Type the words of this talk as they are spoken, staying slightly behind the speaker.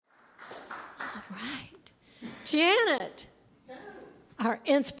right. Janet, our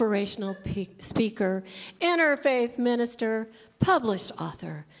inspirational speaker, interfaith minister, published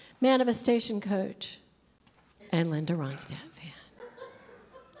author, manifestation coach, and Linda Ronstadt fan.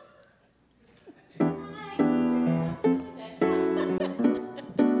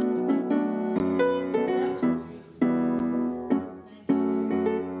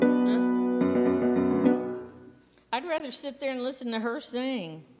 I'd rather sit there and listen to her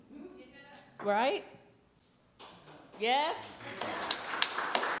sing. Right? Yes?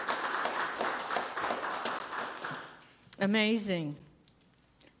 Amazing.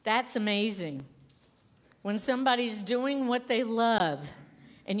 That's amazing. When somebody's doing what they love,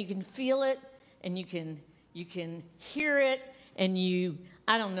 and you can feel it, and you can hear it, and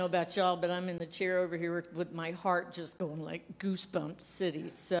I don't know about y'all, but I'm in the chair over here with my heart just going like goosebumps city.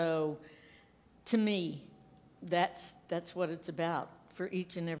 So to me, that's what it's about for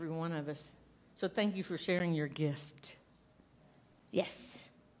each and every one of us. So thank you for sharing your gift. Yes.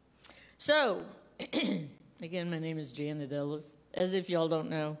 So, again, my name is Janet Ellis, as if y'all don't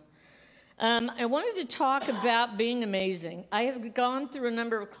know. I wanted to talk about being amazing. I have gone through a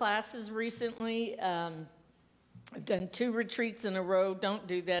number of classes recently. I've done 2 retreats in a row. Don't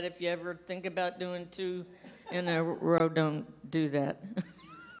do that. If you ever think about doing 2 in a row, don't do that.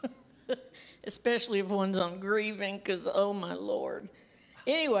 Especially if one's on grieving, because, oh, my Lord.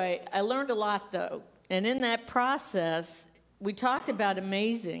 Anyway, I learned a lot, though. And in that process, we talked about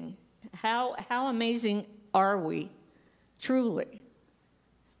amazing. How amazing are we, truly?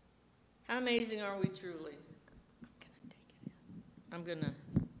 How amazing are we truly? I'm going to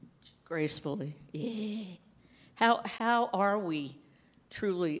gracefully. Yeah. How are we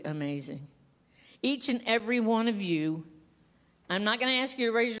truly amazing? Each and every one of you, I'm not going to ask you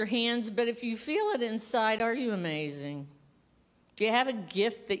to raise your hands, but if you feel it inside, are you amazing? Do you have a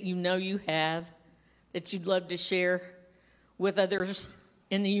gift that you know you have that you'd love to share with others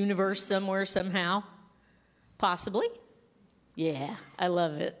in the universe somewhere, somehow? Possibly? Yeah, I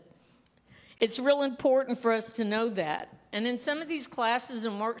love it. It's real important for us to know that. And in some of these classes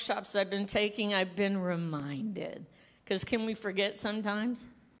and workshops I've been taking, I've been reminded. Because can we forget sometimes?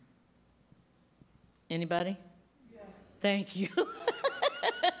 Anybody? Yes. Thank you.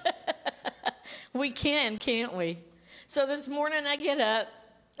 We can, can't we? So this morning I get up,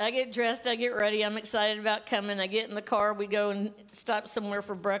 I get dressed, I get ready, I'm excited about coming, I get in the car, we go and stop somewhere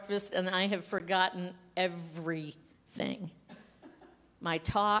for breakfast, and I have forgotten everything. My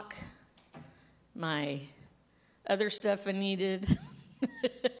talk, my other stuff I needed,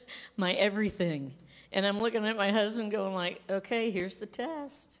 my everything. And I'm looking at my husband going like, okay, here's the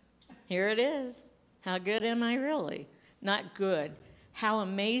test. Here it is. How good am I really? Not good. How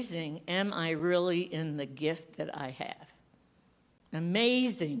amazing am I really in the gift that I have?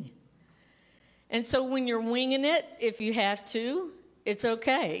 Amazing. And so when you're winging it, if you have to, it's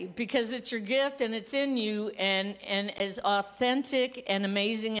okay, because it's your gift and it's in you, and as authentic and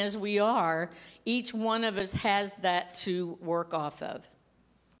amazing as we are, each one of us has that to work off of.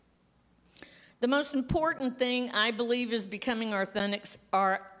 The most important thing, I believe, is becoming our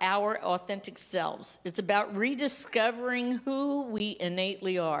authentic selves. It's about rediscovering who we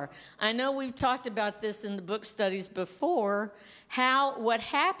innately are. I know we've talked about this in the book studies before, how what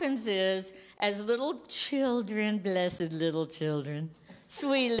happens is, as little children, blessed little children,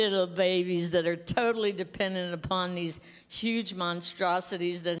 sweet little babies that are totally dependent upon these huge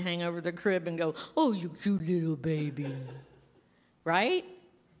monstrosities that hang over the crib and go, oh, you cute little baby, right?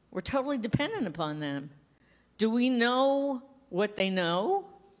 We're totally dependent upon them. Do we know what they know?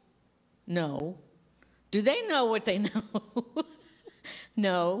 No. Do they know what they know?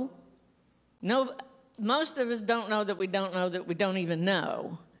 No. No. Most of us don't know that we don't even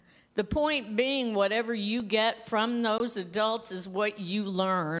know. The point being, whatever you get from those adults is what you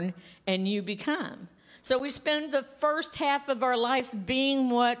learn and you become. So we spend the first half of our life being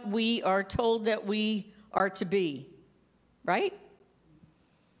what we are told that we are to be, right?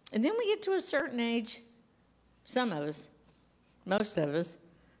 And then we get to a certain age, some of us, most of us,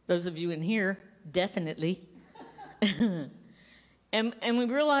 those of you in here, definitely. and we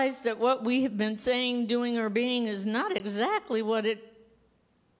realize that what we have been saying, doing, or being is not exactly what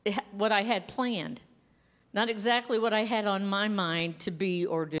I had planned, not exactly what I had on my mind to be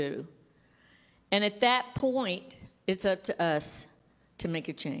or do. And at that point, it's up to us to make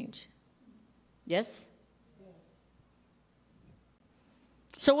a change. Yes?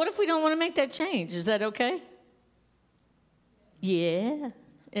 So what if we don't want to make that change? Is that okay? Yeah,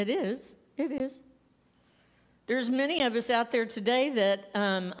 it is. It is. There's many of us out there today that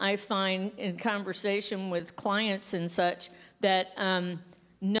I find in conversation with clients and such that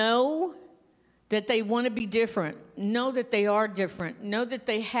know that they want to be different. Know that they are different. Know that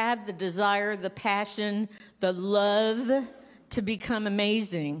they have the desire, the passion, the love to become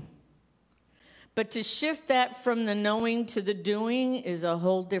amazing. But to shift that from the knowing to the doing is a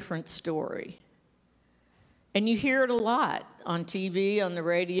whole different story. And you hear it a lot on TV, on the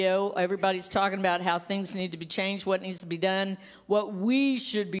radio. Everybody's talking about how things need to be changed, what needs to be done, what we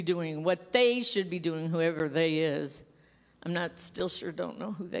should be doing, what they should be doing, whoever they is. I'm not still sure, don't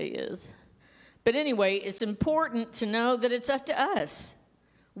know who they is. But anyway, it's important to know that it's up to us.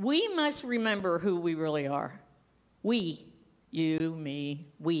 We must remember who we really are. We, you, me,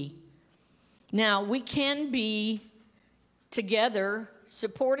 we. Now, we can be together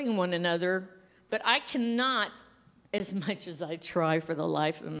supporting one another, but I cannot, as much as I try for the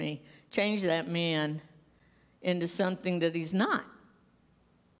life of me, change that man into something that he's not.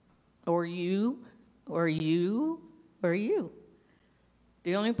 Or you, or you, or you.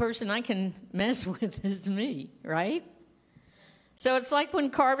 The only person I can mess with is me, right? So it's like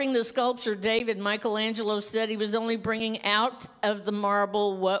when carving the sculpture, David, Michelangelo said he was only bringing out of the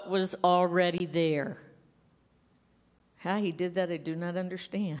marble what was already there. How he did that, I do not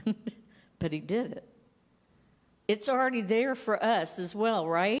understand, but he did it. It's already there for us as well,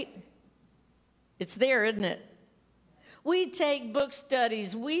 right? It's there, isn't it? We take book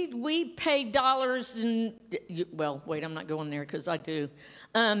studies. We pay dollars and, well, wait, I'm not going there because I do.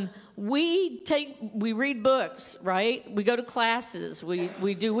 We read books, right? We go to classes.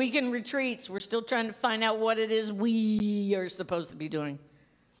 We do weekend retreats. We're still trying to find out what it is we are supposed to be doing.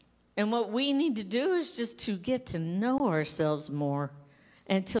 And what we need to do is just to get to know ourselves more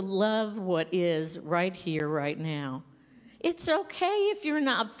and to love what is right here, right now. It's okay if you're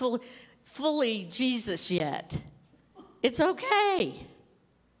not fully Jesus yet. It's okay.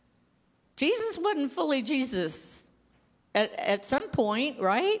 Jesus wasn't fully Jesus at some point,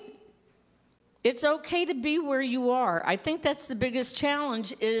 right? It's okay to be where you are. I think that's the biggest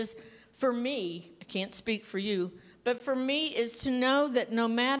challenge is for me, I can't speak for you, but for me is to know that no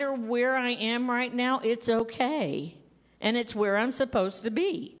matter where I am right now, it's okay. And it's where I'm supposed to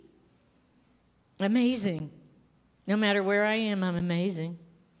be. Amazing. No matter where I am, I'm amazing.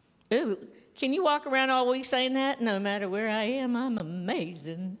 Ooh. Can you walk around all week saying that? No matter where I am, I'm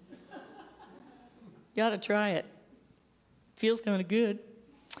amazing. You ought to try it. Feels kind of good.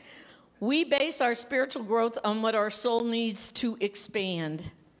 We base our spiritual growth on what our soul needs to expand,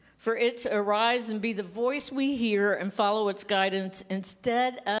 for it to arise and be the voice we hear and follow its guidance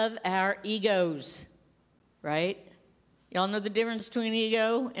instead of our egos, right? Y'all know the difference between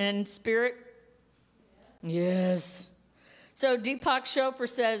ego and spirit? Yes. So Deepak Chopra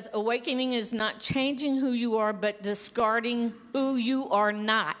says, awakening is not changing who you are, but discarding who you are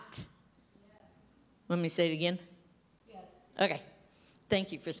not. Yes. Let me say it again. Yes. Okay.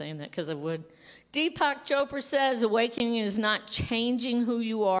 Thank you for saying that, because I would. Deepak Chopra says, awakening is not changing who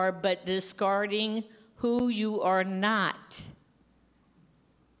you are, but discarding who you are not.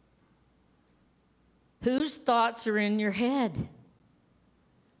 Whose thoughts are in your head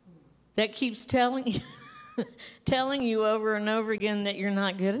that keeps telling you? Telling you over and over again that you're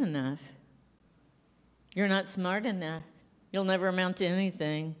not good enough. You're not smart enough. You'll never amount to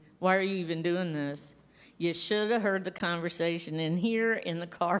anything. Why are you even doing this? You should have heard the conversation in here in the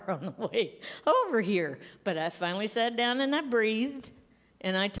car on the way over here. But I finally sat down and I breathed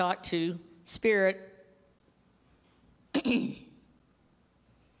and I talked to Spirit. I'm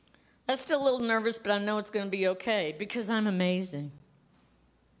still a little nervous, but I know it's going to be okay because I'm amazing.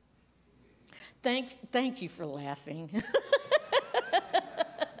 Thank you for laughing.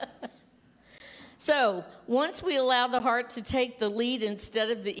 So, once we allow the heart to take the lead instead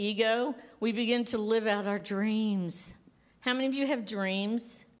of the ego, we begin to live out our dreams. How many of you have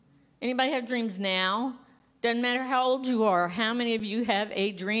dreams? Anybody have dreams now? Doesn't matter how old you are. How many of you have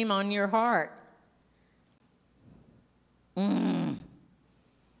a dream on your heart? The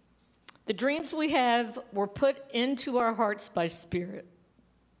dreams we have were put into our hearts by Spirit.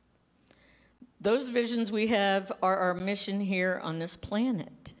 Those visions we have are our mission here on this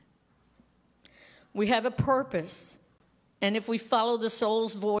planet. We have a purpose, and if we follow the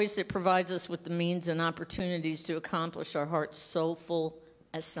soul's voice, it provides us with the means and opportunities to accomplish our heart's soulful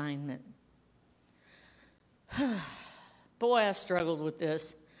assignment. Boy, I struggled with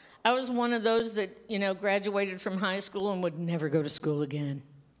this. I was one of those that, graduated from high school and would never go to school again,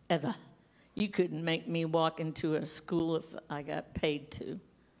 ever. You couldn't make me walk into a school if I got paid to.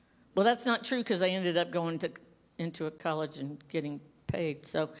 Well, that's not true because I ended up going into a college and getting paid.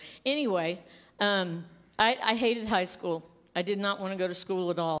 So anyway, I hated high school. I did not want to go to school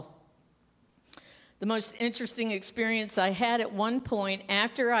at all. The most interesting experience I had at one point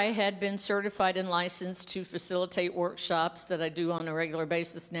after I had been certified and licensed to facilitate workshops that I do on a regular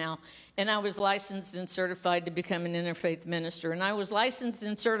basis now, and I was licensed and certified to become an interfaith minister, and I was licensed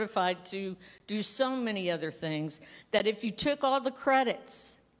and certified to do so many other things that if you took all the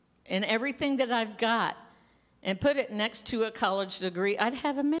credits and everything that I've got and put it next to a college degree, I'd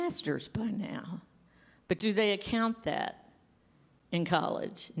have a master's by now. But do they account that in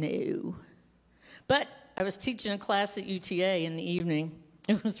college? No. But I was teaching a class at UTA in the evening.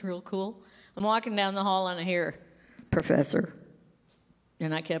 It was real cool. I'm walking down the hall and I hear, "Professor."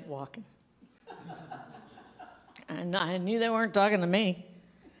 And I kept walking. And I knew they weren't talking to me.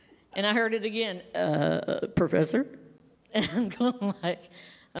 And I heard it again, "Professor?" And I'm going like,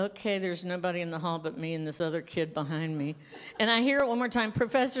 okay, there's nobody in the hall but me and this other kid behind me. And I hear it one more time,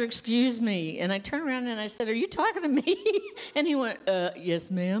 "Professor, excuse me." And I turn around and I said, "Are you talking to me?" And he went, "Yes,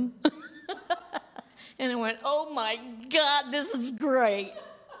 ma'am." And I went, "Oh my God, this is great."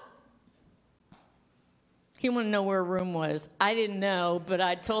 He wanted to know where a room was. I didn't know, but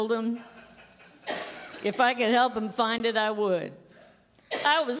I told him if I could help him find it, I would.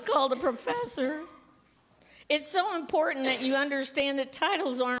 I was called a professor. It's so important that you understand that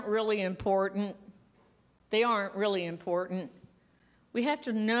titles aren't really important. They aren't really important. We have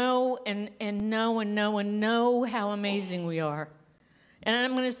to know and know how amazing we are. And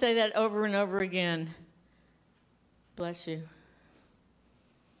I'm going to say that over and over again. Bless you.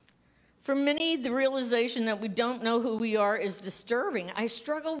 For many, the realization that we don't know who we are is disturbing. I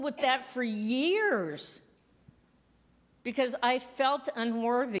struggled with that for years because I felt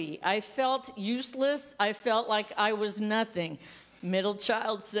unworthy. I felt useless. I felt like I was nothing. Middle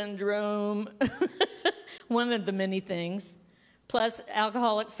child syndrome, one of the many things, plus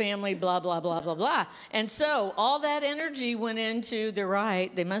alcoholic family, blah, blah, blah, blah, blah. And so all that energy went into, they're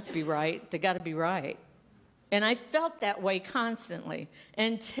right, they must be right, they got to be right. And I felt that way constantly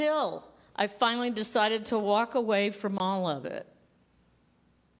until I finally decided to walk away from all of it.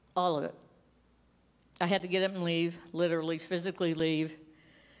 All of it. I had to get up and leave, literally, physically leave,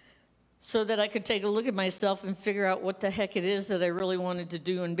 so that I could take a look at myself and figure out what the heck it is that I really wanted to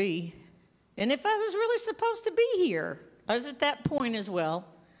do and be. And if I was really supposed to be here. I was at that point as well.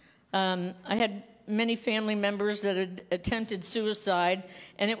 I had many family members that had attempted suicide,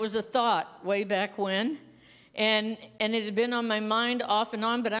 and it was a thought way back when. And it had been on my mind off and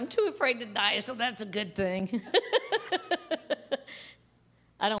on, but I'm too afraid to die, so that's a good thing.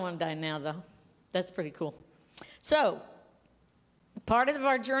 I don't want to die now, though. That's pretty cool. So, part of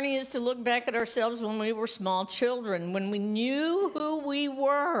our journey is to look back at ourselves when we were small children, when we knew who we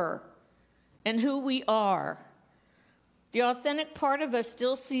were and who we are. The authentic part of us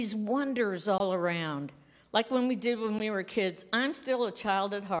still sees wonders all around, like when we did when we were kids. I'm still a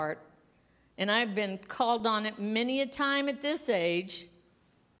child at heart. And I've been called on it many a time at this age.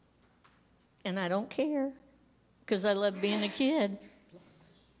 And I don't care because I love being a kid.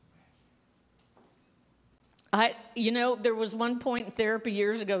 There was one point in therapy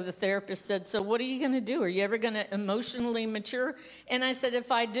years ago, the therapist said, "So what are you going to do? Are you ever going to emotionally mature?" And I said,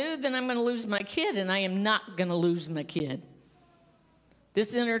 "If I do, then I'm going to lose my kid, and I am not going to lose my kid.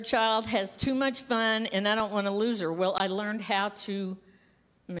 This inner child has too much fun, and I don't want to lose her." Well, I learned how to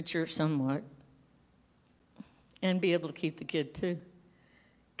mature somewhat and be able to keep the kid too.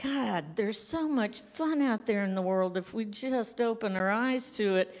 God, there's so much fun out there in the world if we just open our eyes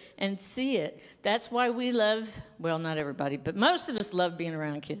to it and see it. That's why we love, well, not everybody, but most of us love being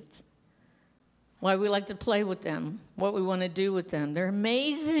around kids. Why we like to play with them, what we want to do with them. They're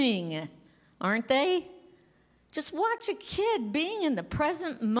amazing, aren't they? Just watch a kid being in the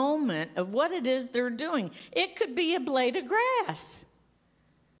present moment of what it is they're doing. It could be a blade of grass.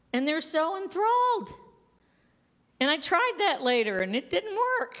 And they're so enthralled. And I tried that later, and it didn't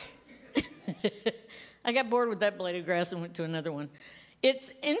work. I got bored with that blade of grass and went to another one.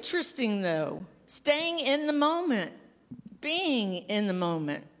 It's interesting, though, staying in the moment, being in the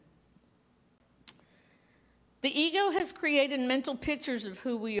moment. The ego has created mental pictures of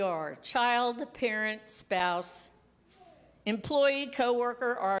who we are: child, parent, spouse, employee,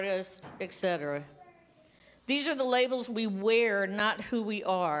 coworker, artist, etc. These are the labels we wear, not who we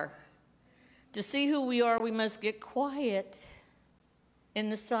are. To see who we are, we must get quiet. In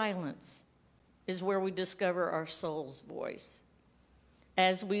the silence is where we discover our soul's voice.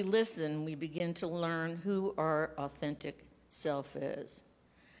 As we listen, we begin to learn who our authentic self is.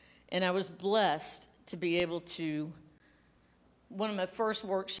 And I was blessed to be able to, one of my first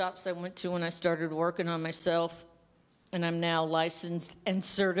workshops I went to when I started working on myself, and I'm now licensed and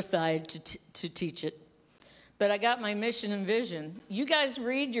certified to teach it. but I got my mission and vision. You guys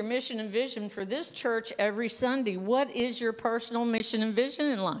read your mission and vision for this church every Sunday. What is your personal mission and vision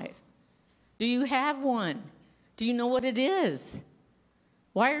in life? Do you have one? Do you know what it is?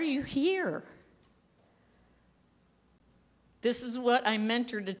 Why are you here? This is what I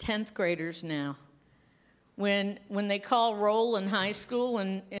mentor to 10th graders now. When they call roll in high school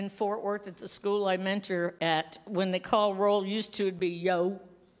and in Fort Worth at the school I mentor at, when they call roll, used to it'd be yo,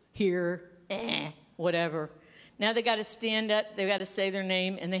 here, whatever. Now they got to stand up, they got to say their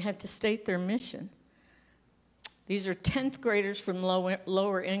name, and they have to state their mission. These are 10th graders from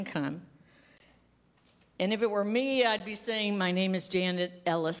lower income. And if it were me, I'd be saying, my name is Janet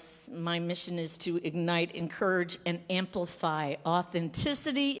Ellis. My mission is to ignite, encourage, and amplify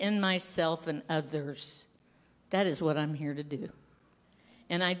authenticity in myself and others. That is what I'm here to do.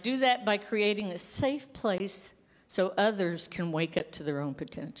 And I do that by creating a safe place so others can wake up to their own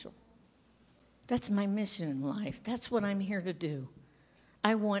potential. That's my mission in life. That's what I'm here to do.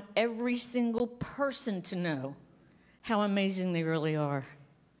 I want every single person to know how amazing they really are.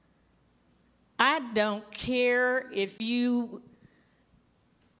 I don't care if you,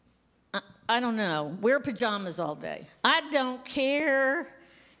 I don't know, wear pajamas all day. I don't care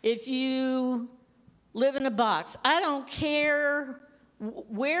if you live in a box. I don't care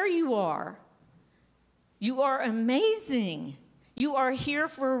where you are. You are amazing. You are here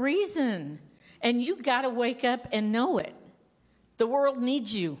for a reason. And you got to wake up and know it. The world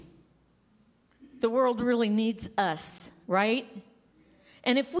needs you. The world really needs us, right?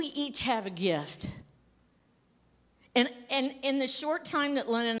 And if we each have a gift, and in the short time that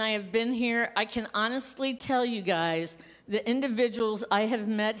Len and I have been here, I can honestly tell you guys, the individuals I have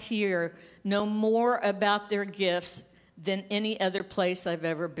met here know more about their gifts than any other place I've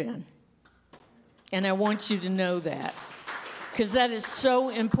ever been. And I want you to know that, because that is so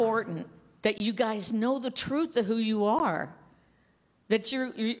important, that you guys know the truth of who you are, that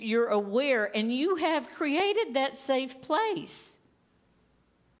you're aware, and you have created that safe place.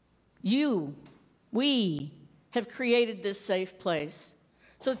 We have created this safe place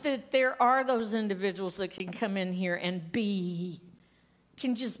so that there are those individuals that can come in here and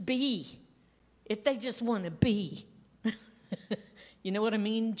can just be, if they just want to be. You know what I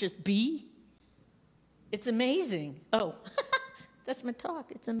mean? Just be. It's amazing. Oh, that's my talk.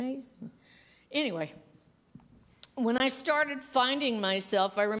 It's amazing. Anyway, when I started finding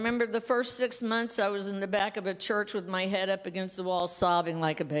myself, I remember the first 6 months I was in the back of a church with my head up against the wall, sobbing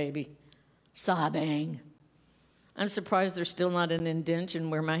like a baby. Sobbing. I'm surprised there's still not an indentation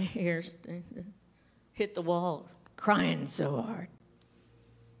where my hair hit the wall, crying so hard.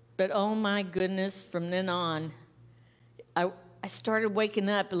 But oh my goodness, from then on, I started waking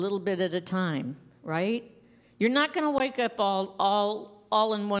up a little bit at a time, right? You're not going to wake up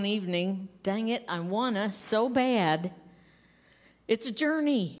all in one evening. Dang it, I wanna so bad. It's a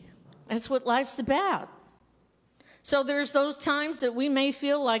journey. That's what life's about. So there's those times that we may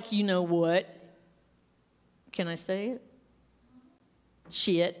feel like, you know what? Can I say it?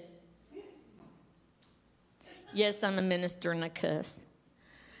 Shit. Yes, I'm a minister and I cuss.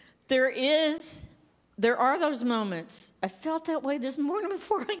 There are those moments. I felt that way this morning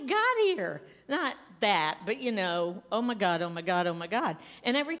before I got here. Not that, but you know, oh my God, oh my God, oh my God.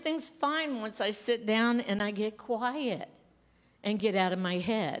 And everything's fine once I sit down and I get quiet and get out of my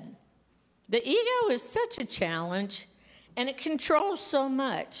head. The ego is such a challenge, and it controls so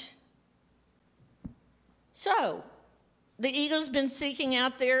much. So, the ego's been seeking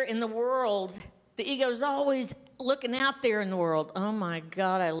out there in the world. The ego's always looking out there in the world. Oh my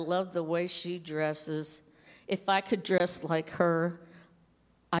God, I love the way she dresses. If I could dress like her,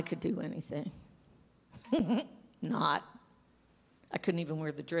 I could do anything. Not. I couldn't even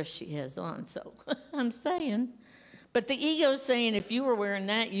wear the dress she has on, so I'm saying. But the ego's saying, if you were wearing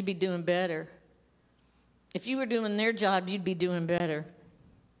that, you'd be doing better. If you were doing their job, you'd be doing better.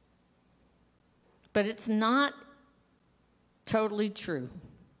 But it's not totally true.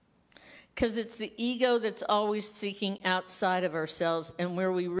 Because it's the ego that's always seeking outside of ourselves, and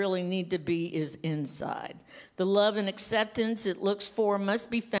where we really need to be is inside. The love and acceptance it looks for must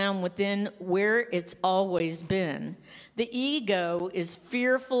be found within, where it's always been. The ego is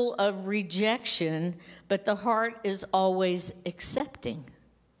fearful of rejection, but the heart is always accepting.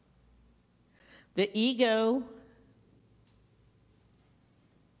 The ego,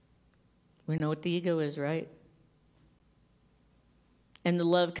 we know what the ego is, right? And the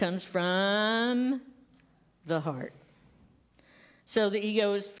love comes from the heart. So the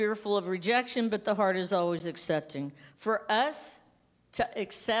ego is fearful of rejection, but the heart is always accepting. For us to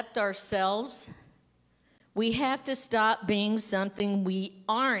accept ourselves, we have to stop being something we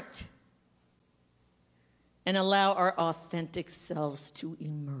aren't. and allow our authentic selves to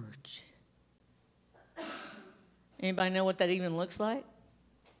emerge. Anybody know what that even looks like?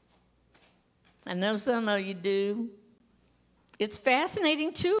 I know some of you do. It's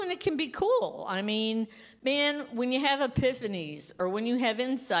fascinating too, and it can be cool. I mean, man, when you have epiphanies or when you have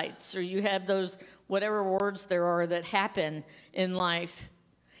insights or you have those whatever words there are that happen in life,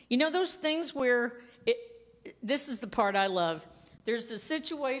 you know those things where this is the part I love. There's a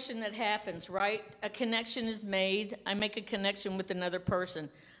situation that happens, right? A connection is made. I make a connection with another person.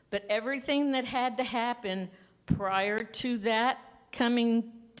 But everything that had to happen prior to that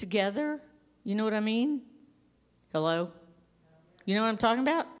coming together, you know what I mean? Hello? You know what I'm talking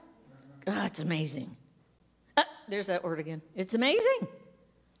about? God, it's amazing. There's that word again. It's amazing.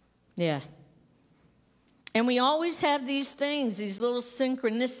 Yeah. And we always have these things, these little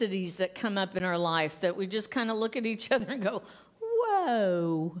synchronicities that come up in our life that we just kind of look at each other and go,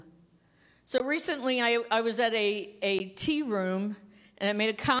 whoa. So recently I was at a tea room, and I made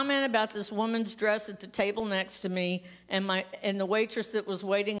a comment about this woman's dress at the table next to me, and the waitress that was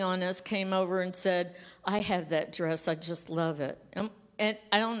waiting on us came over and said, I have that dress, I just love it. And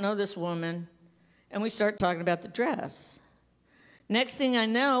I don't know this woman, and we start talking about the dress. Next thing I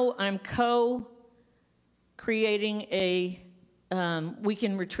know, I'm creating a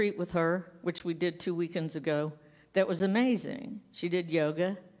weekend retreat with her, which we did 2 weekends ago. That was amazing. She did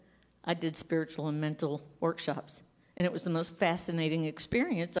yoga. I did spiritual and mental workshops. And it was the most fascinating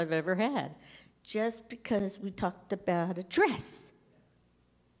experience I've ever had. Just because we talked about a dress.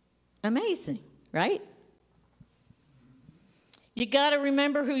 Amazing, right? You got to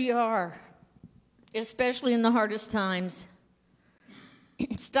remember who you are, especially in the hardest times.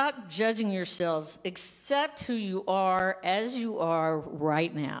 Stop judging yourselves. Accept who you are as you are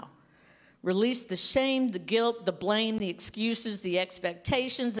right now. Release the shame, the guilt, the blame, the excuses, the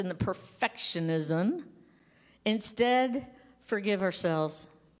expectations, and the perfectionism. Instead, forgive ourselves.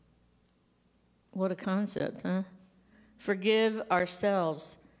 What a concept, huh? Forgive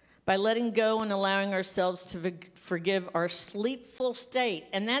ourselves by letting go and allowing ourselves to forgive our sleepful state.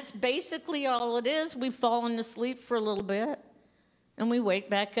 And that's basically all it is. We've fallen asleep for a little bit, and we wake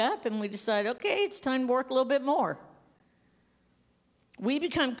back up, and we decide, okay, it's time to work a little bit more. We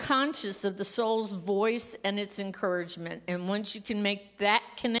become conscious of the soul's voice and its encouragement. And once you can make that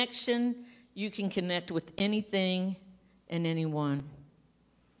connection, you can connect with anything and anyone.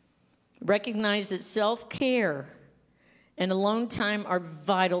 Recognize that self-care and alone time are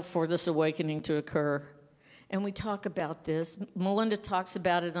vital for this awakening to occur. And we talk about this. Melinda talks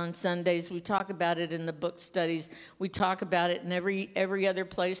about it on Sundays. We talk about it in the book studies. We talk about it in every other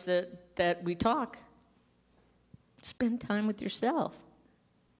place that we talk. Spend time with yourself.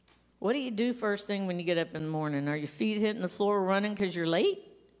 What do you do first thing when you get up in the morning? Are your feet hitting the floor running because you're late?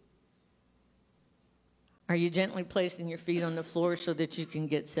 Are you gently placing your feet on the floor so that you can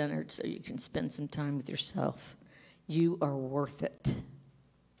get centered, so you can spend some time with yourself? You are worth it.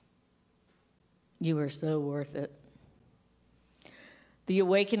 You are so worth it. The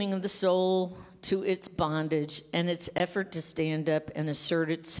awakening of the soul to its bondage and its effort to stand up and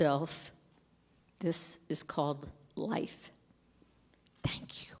assert itself. This is called life.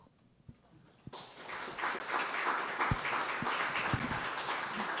 Thank you.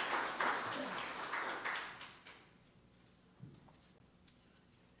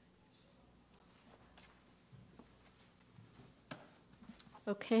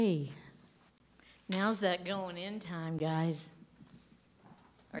 Okay, now's that going in time, guys.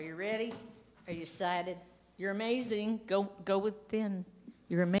 Are you ready? Are you excited? You're amazing. Go within.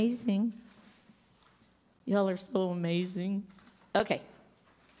 You're amazing. Y'all are so amazing. Okay,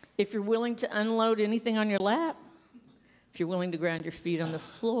 if you're willing to unload anything on your lap, if you're willing to ground your feet on the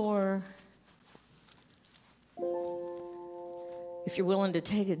floor, if you're willing to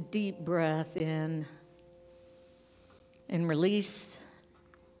take a deep breath in and release,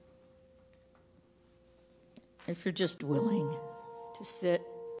 if you're just willing to sit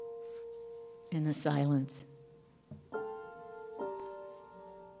in the silence.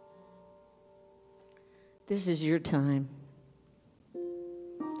 This is your time.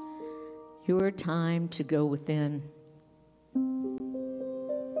 Your time to go within.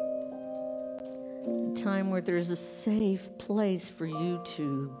 A time where there's a safe place for you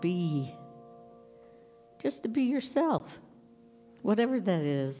to be. Just to be yourself. Whatever that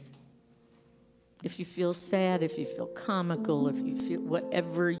is. If you feel sad, if you feel comical, if you feel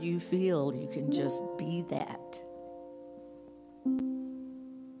whatever you feel, you can just be that.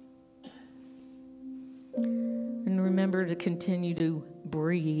 And remember to continue to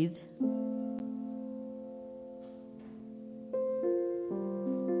breathe.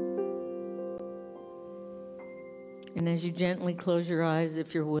 And as you gently close your eyes,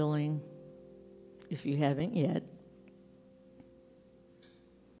 if you're willing, if you haven't yet,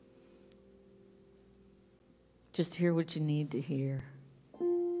 just hear what you need to hear.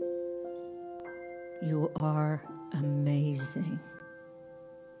 You are amazing.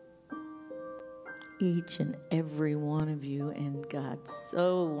 Each and every one of you, and God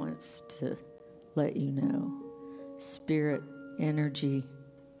so wants to let you know. Spirit, energy,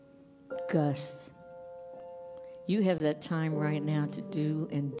 gusts. You have that time right now to do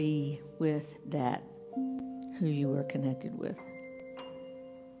and be with that who you are connected with.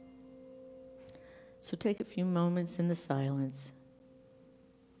 So take a few moments in the silence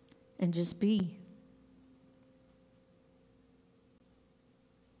and just be.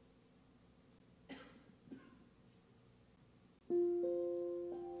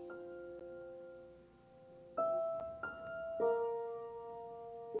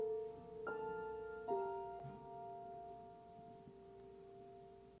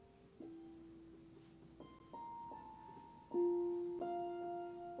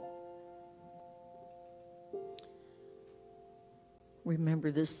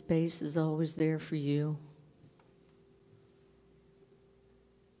 Remember, this space is always there for you.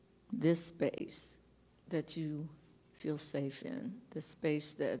 This space that you feel safe in, this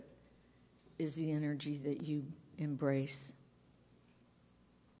space that is the energy that you embrace.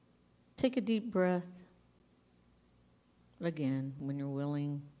 Take a deep breath. Again, when you're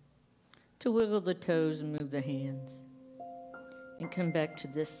willing to wiggle the toes and move the hands, and come back to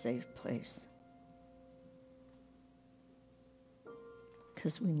this safe place.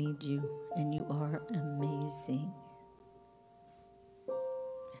 Because we need you, and you are amazing.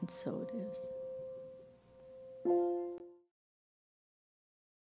 And so it is.